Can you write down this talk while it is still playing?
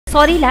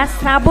सरिला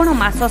श्रावण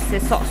मास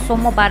शेष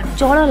सोमवार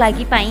जल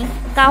लागि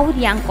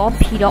काउरियांक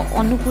भीड़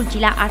अनुगुल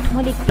जिला 8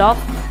 ब्लॉक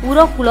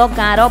उरकूल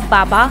गाँवर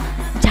बाबा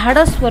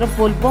झाड़स्वर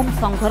बोलबम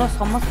संघर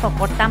समस्त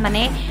कर्ता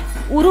माने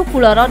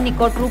उरुकूलर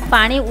निकटरू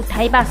पानी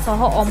उठाइबा सह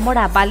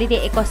अम्बड़ा बाली रे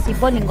एक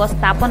शिवलिंग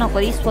स्थापन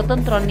करी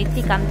स्वतंत्र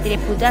नीतिकांति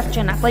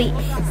पूजार्चना करी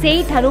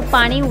सेहिठारु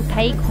पानी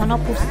उठाई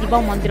घनपुर शिव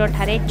मंदिर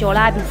ठारे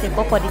जलाभिषेक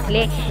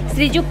करथिले।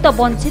 श्रीजुक्त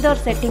बंशीधर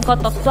सेठीक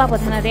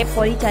तत्वावधान रे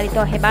परिचालित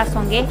हेबा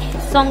संगे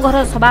संघर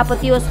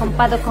सभापति और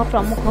संपादक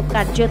प्रमुख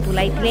कार्य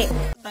तुलाइथिले।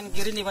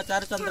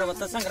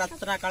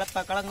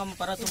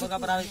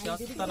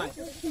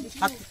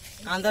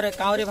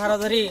 कांदरे भार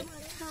धरी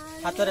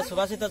हाथ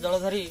सुभाषित जल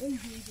धरी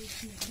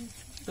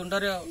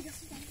तुंडरे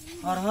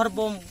हर हर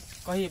बोम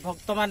कही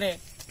भक्त माने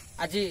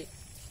आज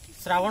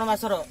श्रावण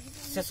मासर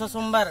शेष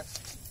सोमवार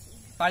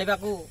पालिबा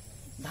को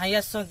धाई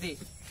आसछंती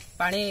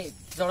पानी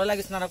जल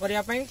लगी स्नान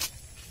करने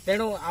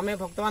तेणु आमे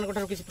भक्त मान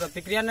किसी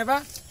प्रतिक्रिया नेबा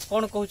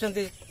कौन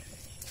कहते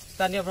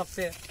स्थानीय भक्त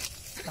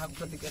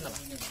प्रतिक्रिया नेबा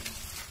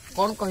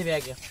कौन कहे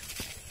आज्ञा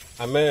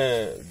आमे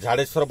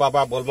झाड़ेश्वर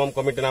बाबा बोलबम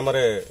कमिटी नाम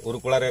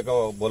उरुकुला एक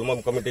बोलबम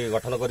कमिटी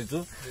गठन करिचु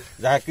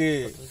जहाँकि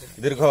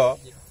दीर्घ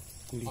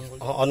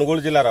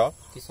अनुगुल जिलार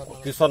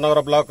किशोरनगर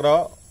ब्लॉक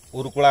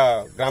उरुकुला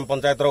ग्राम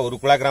पंचायत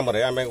उरुकुला ग्राम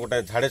रे आमे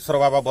गोटे झाड़ेश्वर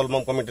बाबा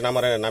बोलबम कमिटी नाम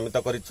नामित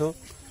करिचु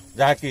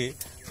जहाँकि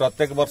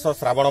प्रत्येक वर्ष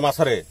श्रावण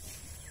मासरे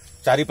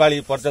चारिपाली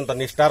पर्यंत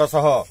निष्ठार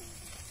सह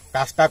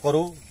काष्टा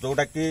करू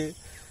जोटा कि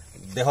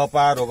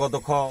देहपा रोग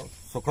दुख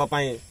सुख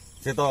पाई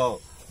से तो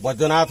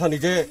बैद्यनाथ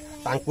निजे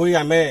तांकु ही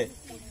आमे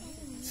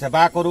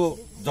सेवा करू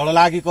जल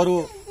लागी करू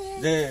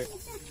जे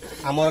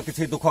आमर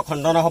किसी दुख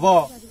खंडन हब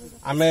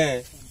आमे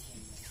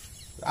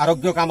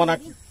आरोग्य कामना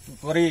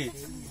करी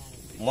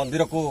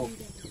मंदिर को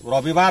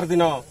रविवार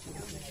दिन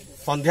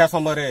संध्या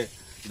समय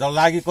जल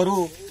लागी करू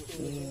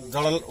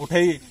जल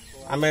उठेई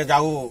आमे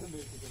जाऊ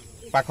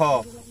पाख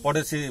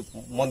पड़ोसी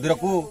मंदिर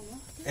को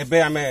एबे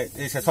आमे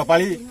शेष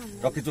पाली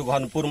रखीचु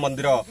घनपुर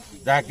मंदिर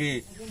जहाँकि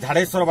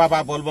झाड़ेश्वर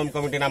बाबा बोलबम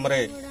कमिटी नाम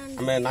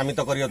आमे नामित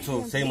करियछु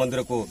सेही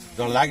मंदिर को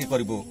जल लागी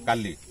करिबु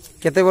काली।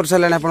 केते वर्ष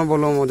लाने आपण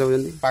बोलबम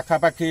जाउजंदी पाखा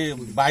पाखी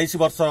 22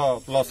 वर्ष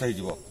प्लस हे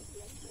जिवो।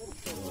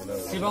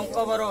 शिवंक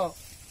बर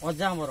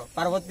अजा मोर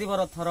पार्वती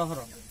बर थरहर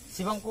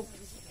शिवंक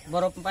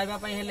बर पाइबा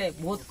पई हेले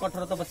बहुत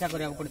कठोर तपस्या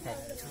करिया पड़िଥାଏ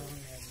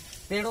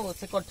तेणु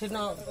से कठिन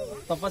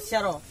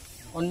तपस्यार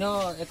अन्य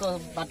एक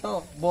बाट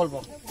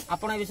बोलबम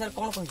आपण ए विषय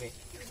कोन कहबे।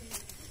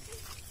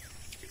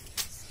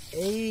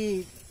 एई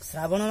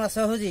श्रावण मास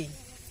होजी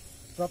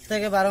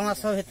प्रत्येक 12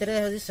 मास भितर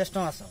होजी श्रेष्ठ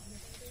मास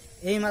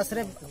एई मास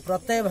रे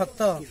प्रत्येक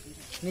भक्त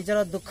निजर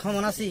दुख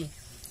मनासी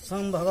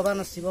स्वयं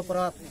भगवान शिव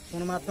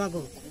परमात्मा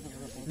को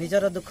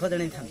निजर दुख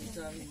देनी था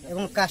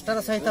एवं काष्टार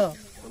सहित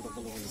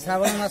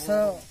श्रावण मास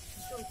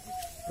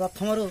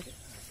प्रथम रु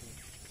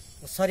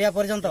सरिया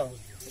पर्यंत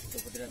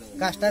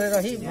काष्टारे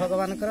रही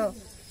भगवान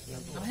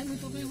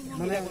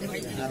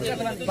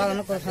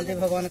पालन कर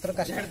भगवान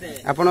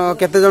आपण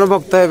केते जन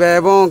भक्त हेबे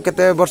एवं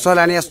केते वर्ष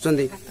लानी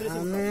आछुंदी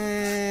आमे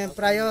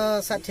प्राय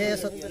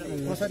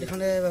 60-65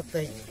 खंडे भक्त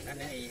हे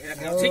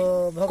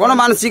कोन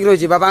मानसिक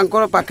रहिछि बाबा को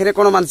पाखरे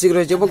कोन मानसिक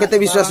रहिछि एवं केते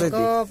विश्वास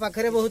रहिछि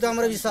पाखरे बहुत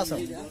हमर विश्वास आ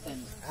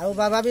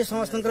बाबा भी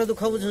समस्त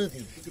दुख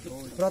बुझुथि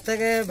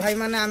प्रत्येक भाई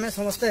माने आमे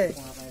समस्त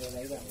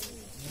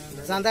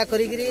चांदा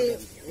करी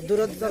दूर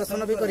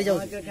दर्शन भी करी जाऊ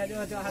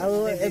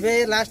एबे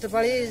लास्ट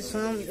पाली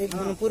स्वयं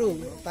घनपुर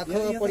पाख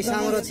पड़िशा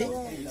आमर अच्छी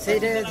से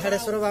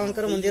झाड़ेश्वर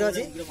बाबा मंदिर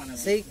अच्छी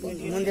से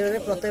मंदिर रे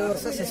प्रत्येक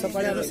वर्ष शेष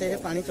पाली आम से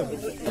पानी चढ़ू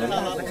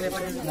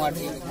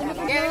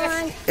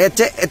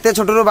एते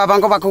छोट बाबा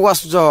पाख को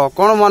आसुच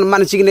कौन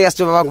मानसिक नहीं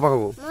आस बाबा पाख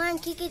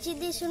किसी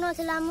दिशुन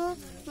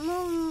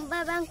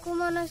बाबा को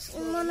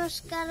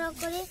मनस्कार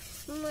करे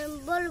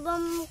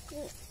बोलबम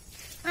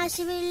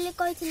आसबे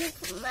कही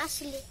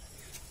आसली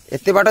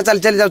एते बाट चल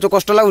चल जाऊ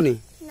कष्ट लागुनी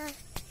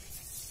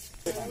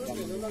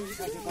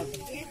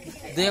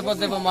देव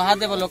देव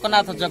महादेव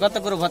लोकनाथ जगत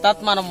गुरु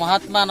भतात्मान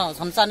महात्मान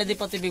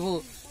संसानिधिपति विभु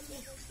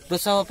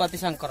वृषभपति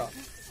शंकर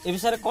ए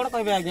विषय कौन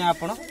कहे आज्ञा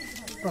आपण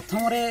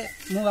प्रथम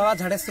मु बाबा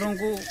झाड़ेश्वर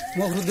को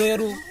मो हृदय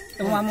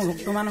एवं आम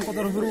भक्त मान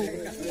तरफ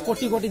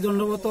कोटि कोटि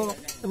दंडवत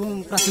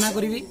एवं प्रार्थना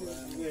करी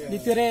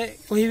द्वितीय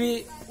कहबी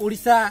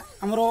ओडिशा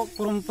आमर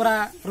परंपरा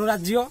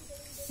राज्य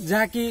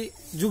जहाँकि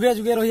जुगे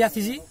जुगे रही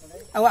आसी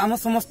आम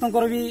समस्त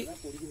भी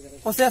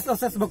अशेष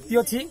अशेष भक्ति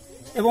अच्छी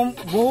एवं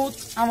बहुत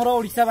आमर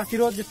ओडिशावासी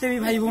जिते भी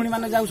भाई भौणी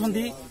मैंने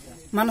जाउछंती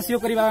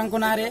मानसिक करी बाबा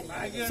ना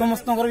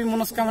समस्त भी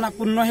मनस्कामना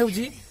पूर्ण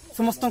होउची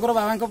समस्त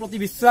बाबा प्रति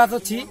विश्वास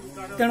अच्छी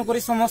तेणुक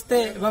समस्ते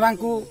बाबा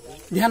को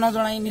ध्यान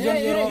जनाई निज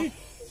निजर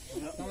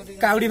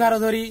काउडी भार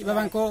धरी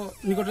बाबा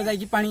निकट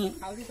जाइकी पानी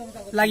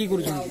लागी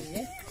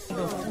करुछंती।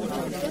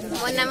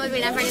 मो नाम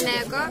वीणापाणी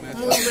नायक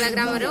मुगुला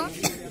ग्रामरो।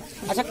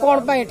 अच्छा कौन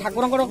पाई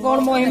ठाकुर कौन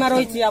महिमा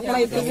रही आप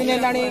एत दिन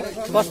है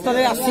गस्त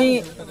आसी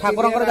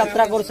ठाकुर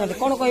यात्रा कर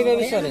कौन कहे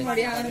विषय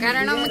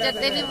कारण मुझे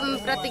भी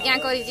प्रतिज्ञा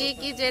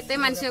करते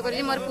मानसिक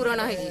कर मोर पूरण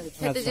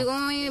होती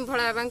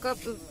भोला बाबा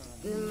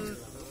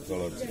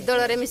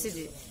दल मिसी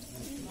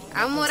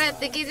आ मोर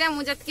एतिकी जे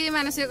मु जतकी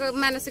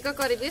मानसिक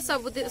करी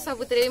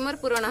सबुतिर मोर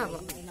पूरण हम।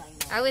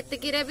 आउ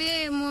एतिकिरे भी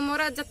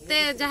मोर जते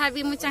जहाँ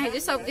भी मुझे चाहिए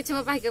सब किछि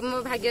मो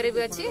भाग्य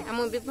भी अच्छी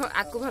मु भी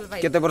आकु भल पाई।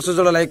 केते वर्ष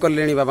जल लाइक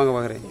करलेनी बाबा को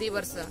पाखरे? 2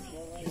 वर्ष।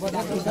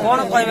 कौन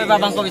कहबे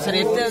बाबा विषय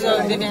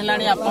एते दिन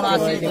हेलानी आपण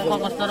आसी दुख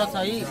कष्टर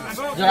सही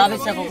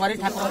जलाभिषेक करी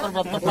ठाकुर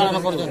व्रत पालन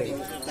करजंती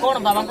कौन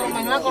बाबा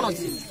महिमा कौन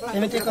अछि?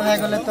 एमती कह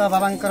गले तो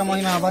बाबा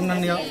महिमा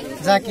अवर्णनीय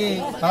जहाँकि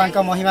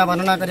बाबा महिमा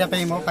वर्णना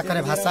करने मो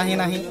पाखे भाषा ही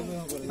नहीं।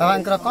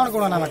 बाबा कौन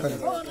गुण नाम कर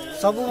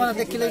सब मैंने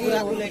देखिले कि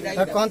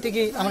कहती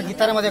कि आम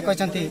गीतार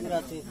कहते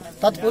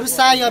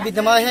तत्पुरुषाय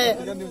विद्महे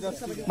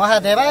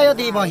महादेवाय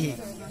धीमहि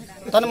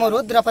तन्मो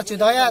रुद्र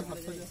प्रचोदयात्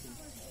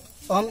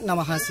ओम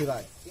नमः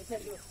शिवाय।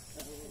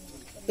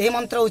 ये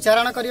मंत्र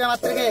उच्चारण करने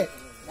मात्र के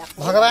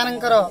भगवान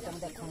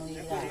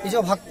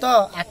जो भक्त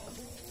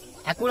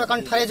आकुल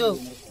कंठरे जो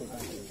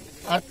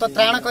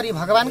आर्तत्राण करी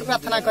भगवान को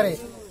प्रार्थना करे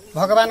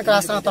भगवान का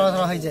आसन तल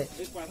रही जाए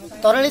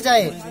तरली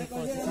जाए।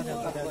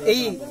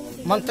 यही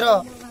मंत्र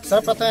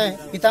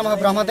सर्वप्रथम पितामह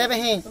ब्रह्मदेव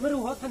ही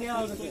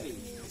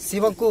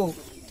शिव को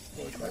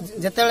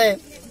जेतेले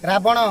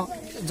रावण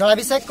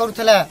जलाभिषेक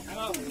करुला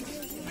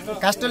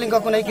काष्टलिंग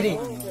को लेकरी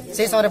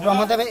से समय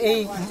ब्रह्मदेव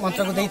यही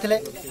मंत्र को देते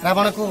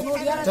रावण को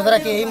जद्वारा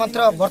कि यही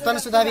मंत्र बर्तमान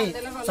सुधा भी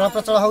चल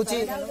प्रचल होची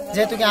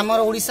जेहेतु कि आमर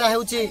ओडिशा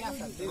होची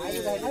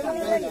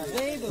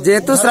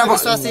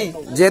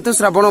जेहेतु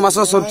श्रावण मास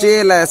सरुची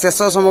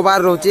शेष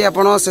सोमवार रोचे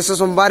आपण शेष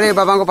सोमवार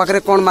बाबा पाखे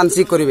कौन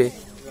मानसिक करेंगे?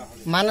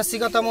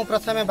 मानसिक तो मुझे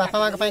प्रथम बापा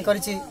माँ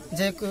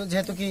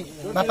जेहेतु कि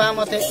बापा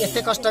मत एत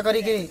कष्ट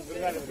करी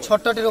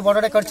छोटी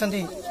बड़े कर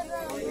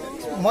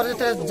मोर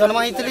जो जन्म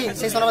होती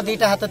से समय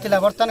 2टा हाथ था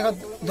बर्तमान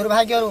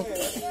दुर्भाग्य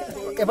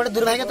एपटे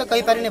दुर्भाग्य तो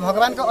कही पारिनी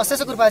भगवान का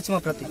अशेष कृपा अच्छी मो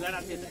प्रति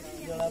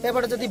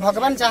एपटे जदि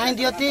भगवान चाहे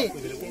दियती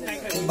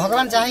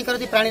भगवान चाहे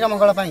करती प्राणी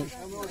मंगल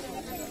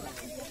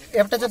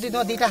एपटे जदि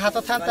 2टा हाथ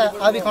था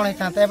आ भी कौन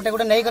होता एपटे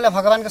गोटे नहीं गले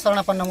भगवान के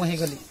शरणापन्न मुझे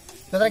गली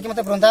जद्वारा कि मत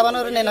वृंदावन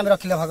नाम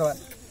रखिले भगवान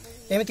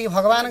एमती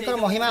भगवान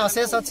भगवान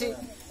अशेष अच्छी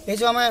ये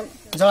जो आम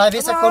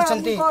जलाभिषेक कर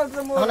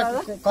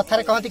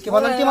कथार कहती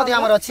किंवदंती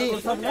आमर अच्छी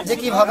जे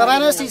कि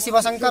भगवान श्री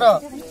शिवशंकर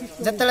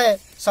जिते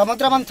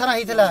समुद्र मंथन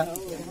होता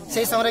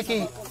से समय कि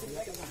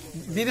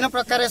विभिन्न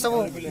प्रकार सब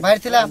बाहर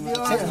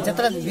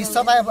जिते विष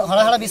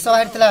हलहल विष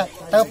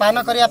बाहर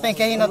पान करने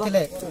कहीं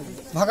नथिले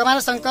भगवान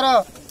शंकर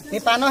ये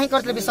पान ही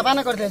करते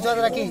विषपान करते जो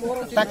द्वारा कि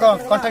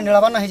कंठ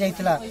नीलबर्ण हो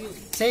जाता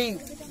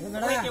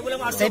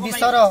से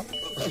विषर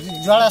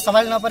ज्वाला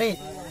संभाली न पारी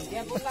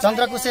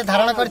चंद्र को से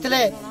धारण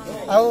करते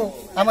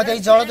आम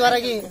जल द्वारा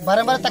कि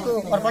बारंबार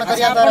अर्पण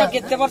करने द्वारा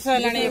केते वर्ष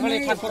हेलानी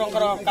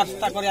ठाकुरंकर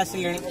काष्ठा करि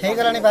आसिलेनी हे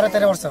गलानी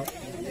 12-13 वर्ष।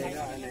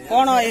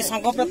 कौन ये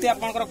संघ प्रति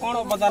आपनकर कौन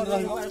अवदान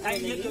रहबो?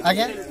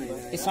 आज्ञा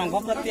ये संघ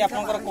प्रति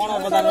आपनकर कौन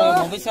अवदान रहबो?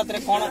 भविष्य रे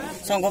कौन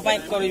संघ पई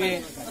करिवे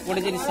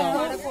गोटे जिनिस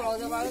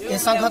ये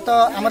संघ तो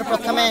आमर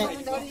प्रथमे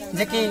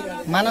जे कि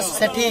मानस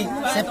सेठी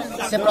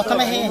से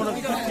प्रथमे ही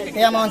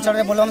ए आम अंचल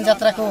रे बोलबम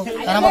यात्रा को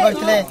आरंभ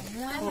करथिले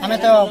आमे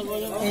तो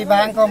ये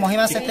बाबा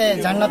महिमा से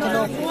जान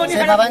नु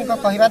से बाबा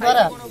कहवा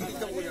द्वारा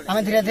आम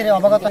धीरे धीरे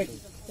अवगत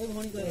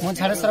मु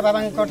झाड़ेश्वर बाबा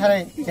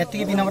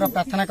एति विनम्र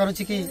प्रार्थना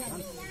करुच्ची कि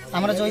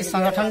आमर जो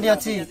संगठन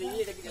अच्छी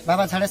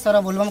बाबा झाड़ेश्वर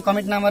बोलबम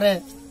कमिटी नाम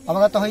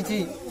अवगत होती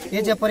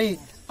ये जपरी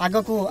आग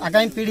को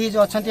आगामी पीढ़ी जो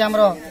अच्छा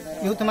आमर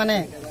यूथ माने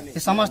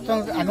समस्त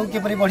आग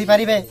किपरि बढ़ी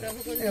पारे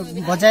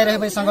बजाय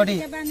रही संगठी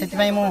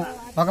से मु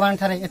भगवान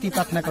ठारे एति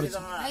प्रार्थना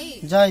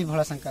करुच्ची। जय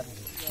भोला शंकर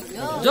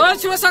जय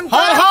शिव शंकर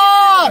हर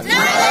हर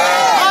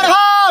हर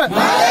हर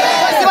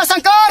शिव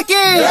शंकर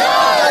की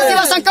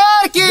शिव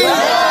शंकर की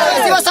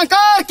शिव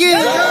शंकर की।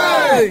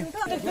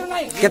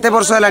 केते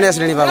वर्ष हेलानी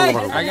आसलेनी बाबा को?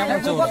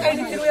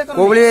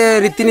 को बली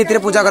रीतिनीति रे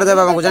पूजा कर जाय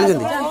बाबा को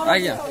जानजंती?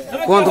 आज्ञा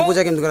कोन तो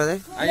पूजा केमति कर जाय?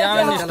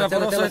 आज्ञा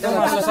निष्ठापर सहित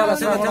मास सारा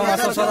श्रावण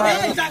मास सारा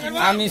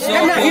आमिष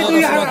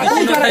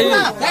किछि खाइ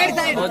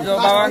जो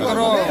बाबांकर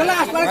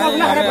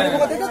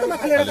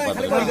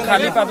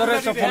खाली पादरे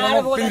चपल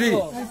न पिंदी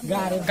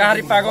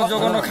काहारी पाग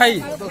जोग न खाई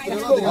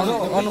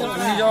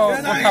निज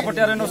कोठा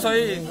पटियारे न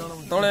सही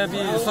तले भी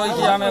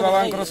सही आम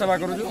बाबांकर सेवा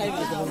करूँ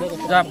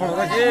जहाँ फल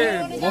कि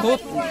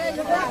बहुत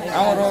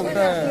आमर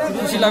गोटे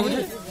खुशी लगुच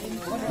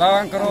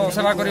बाबांकर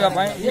सेवा करने।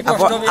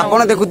 आपण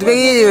देखुथिबे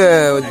कि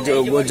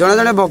जने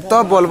जने भक्त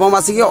बोलबम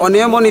आसिक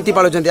अनियम नीति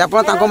पालुचंती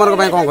आपण तांको मानक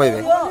पय कोन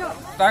कहबे?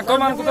 तांको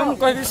मानक तो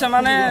कहबी से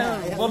माने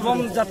बोलबम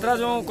यात्रा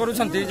जो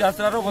करूछंती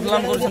यात्रार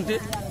बदलाम करूछंती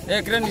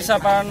एक रे निशा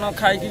पान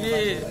खाइकी भी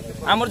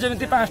आमर जमी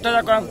 5टा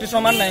जाक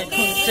सामान ना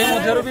से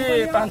मध्य भी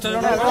 5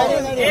 जन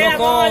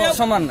लोक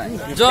सामान ना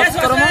जब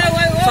कर्म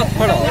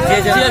सत्फल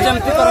जी जमी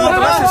कर्म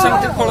कला से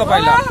सेमती फल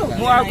पाइला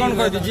मु आ कोन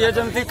कहबी जी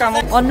जमी काम।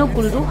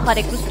 अनुगुलरू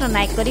हरे कृष्ण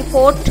नायक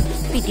रिपोर्ट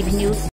पीटीवी न्यूज।